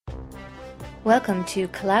Welcome to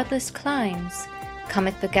Cloudless Climes,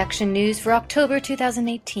 comic book action news for October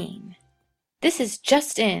 2018. This is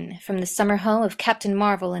just in from the summer home of Captain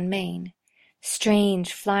Marvel in Maine.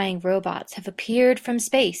 Strange flying robots have appeared from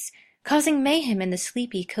space, causing mayhem in the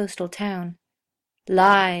sleepy coastal town.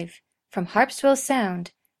 Live from Harpswell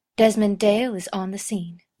Sound, Desmond Dale is on the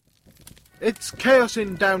scene. It's chaos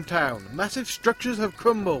in downtown. Massive structures have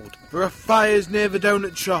crumbled. There are fires near the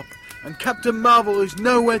donut shop, and Captain Marvel is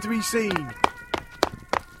nowhere to be seen.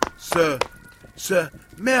 Sir,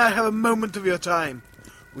 may I have a moment of your time?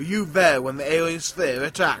 Were you there when the alien sphere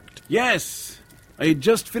attacked? Yes. I had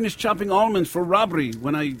just finished chopping almonds for robbery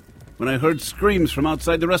when I heard screams from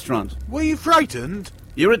outside the restaurant. Were you frightened?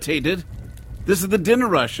 Irritated. This is the dinner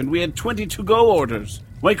rush, and we had 20 to-go orders.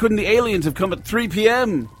 Why couldn't the aliens have come at 3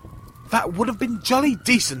 p.m.? That would have been jolly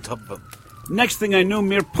decent of them. Next thing I knew,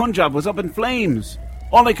 Mir Punjab was up in flames.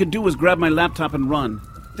 All I could do was grab my laptop and run.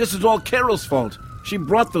 This is all Carol's fault. She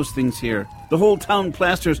brought those things here. The whole town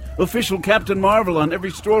plasters official Captain Marvel on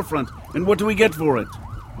every storefront. And what do we get for it?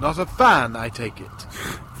 Not a fan, I take it.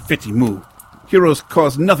 Fitty moo. Heroes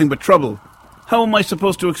cause nothing but trouble. How am I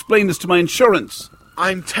supposed to explain this to my insurance?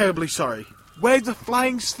 I'm terribly sorry. Where's the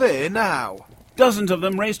flying sphere now? Dozens of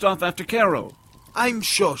them raced off after Carol. I'm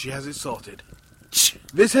sure she has it sorted.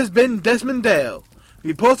 This has been Desmond Dale,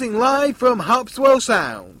 reporting live from Harpswell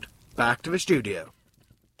Sound. Back to the studio.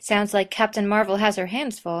 Sounds like Captain Marvel has her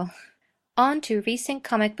hands full. On to recent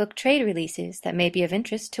comic book trade releases that may be of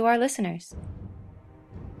interest to our listeners.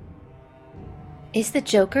 Is the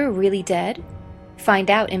Joker really dead? Find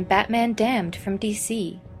out in Batman Damned from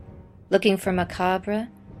DC. Looking for macabre?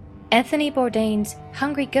 Anthony Bourdain's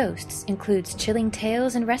Hungry Ghosts includes chilling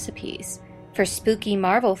tales and recipes. For spooky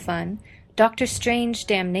Marvel fun, Doctor Strange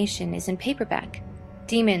Damnation is in paperback.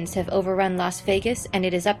 Demons have overrun Las Vegas, and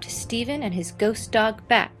it is up to Steven and his ghost dog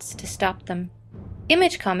Bats to stop them.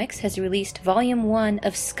 Image Comics has released Volume 1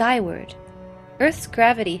 of Skyward. Earth's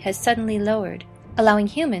gravity has suddenly lowered, allowing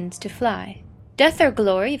humans to fly. Death or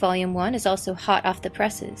Glory Volume 1 is also hot off the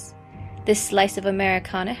presses. This slice of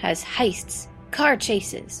Americana has heists, car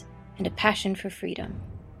chases, and a passion for freedom.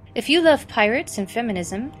 If you love pirates and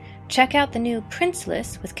feminism, check out the new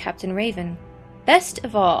Princeless with Captain Raven. Best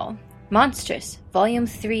of all, Monstrous Volume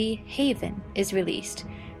 3 Haven is released,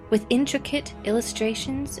 with intricate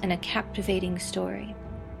illustrations and a captivating story.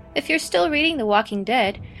 If you're still reading The Walking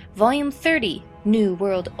Dead, Volume 30 New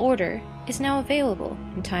World Order is now available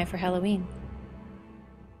in time for Halloween.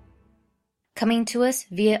 Coming to us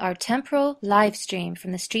via our temporal live stream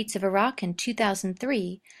from the streets of Iraq in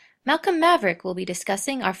 2003, Malcolm Maverick will be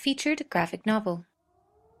discussing our featured graphic novel.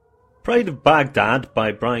 Pride of Baghdad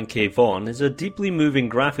by Brian K. Vaughan is a deeply moving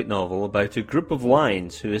graphic novel about a group of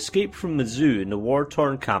lions who escape from the zoo in the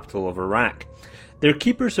war-torn capital of Iraq. Their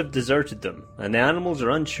keepers have deserted them, and the animals are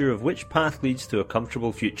unsure of which path leads to a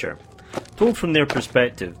comfortable future. Told from their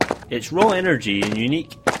perspective, it's raw energy and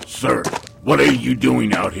unique. Sir, what are you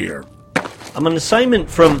doing out here? I'm on assignment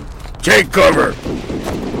from... Take cover!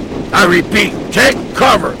 I repeat, take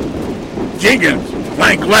cover! Jenkins,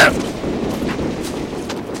 flank left!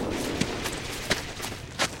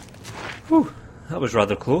 Whew, that was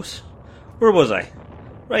rather close. Where was I?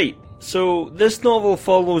 Right, so this novel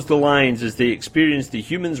follows the lions as they experience the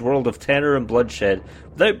humans' world of terror and bloodshed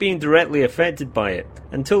without being directly affected by it,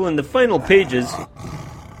 until in the final pages...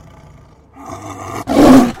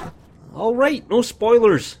 Alright, no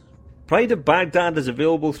spoilers. Pride of Baghdad is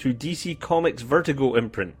available through DC Comics' Vertigo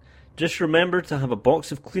imprint. Just remember to have a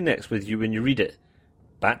box of Kleenex with you when you read it.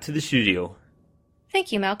 Back to the studio.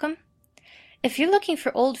 Thank you, Malcolm. If you're looking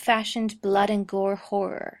for old-fashioned blood and gore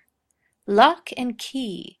horror, Lock and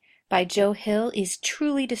Key by Joe Hill is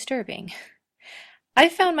truly disturbing. I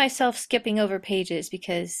found myself skipping over pages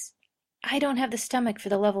because I don't have the stomach for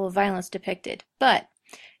the level of violence depicted. But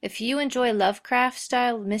if you enjoy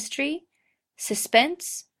Lovecraft-style mystery,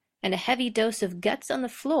 suspense, and a heavy dose of guts on the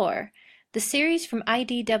floor, the series from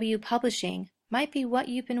IDW Publishing might be what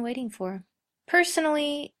you've been waiting for.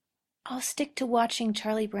 Personally, I'll stick to watching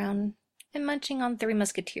Charlie Brown and munching on Three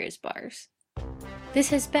Musketeers bars. This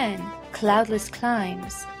has been Cloudless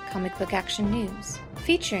Climes, comic book action news,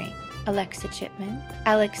 featuring Alexa Chipman,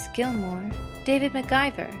 Alex Gilmore, David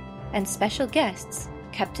MacGyver, and special guests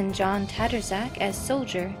Captain John Tatterzak as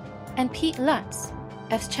Soldier and Pete Lutz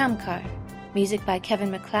as Chamkar. Music by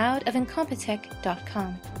Kevin MacLeod of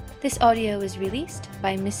Incompetech.com. This audio is released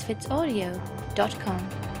by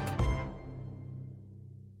MisfitsAudio.com.